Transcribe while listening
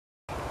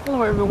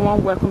Hello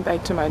everyone, welcome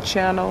back to my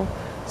channel.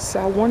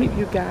 So I wanted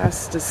you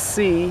guys to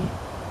see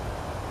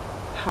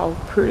how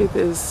pretty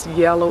this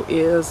yellow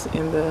is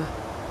in the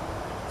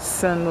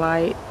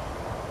sunlight,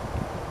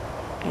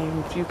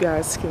 and if you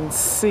guys can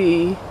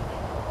see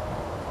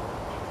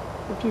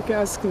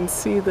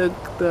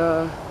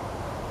the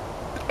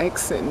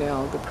accent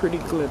now, the pretty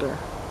glitter.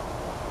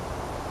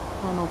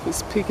 I don't know if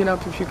it's picking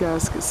up, if you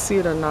guys could see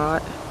it or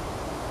not.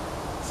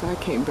 So I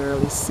can't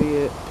barely see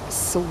it. It's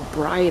so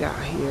bright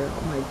out here.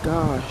 Oh my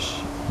gosh.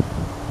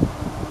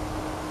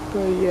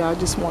 But yeah, I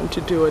just wanted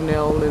to do a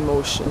nail in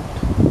motion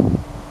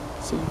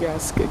so you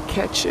guys could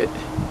catch it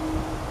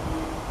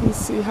and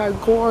see how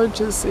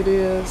gorgeous it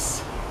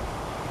is.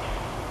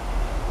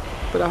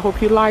 But I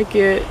hope you like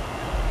it.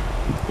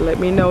 Let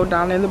me know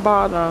down in the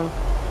bottom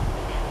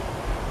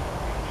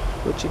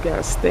what you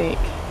guys think.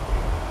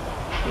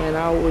 And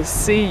I will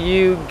see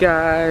you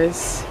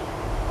guys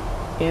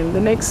in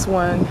the next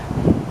one.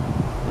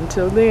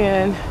 Until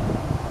then,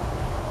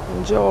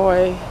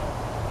 enjoy.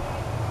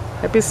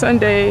 Happy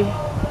Sunday.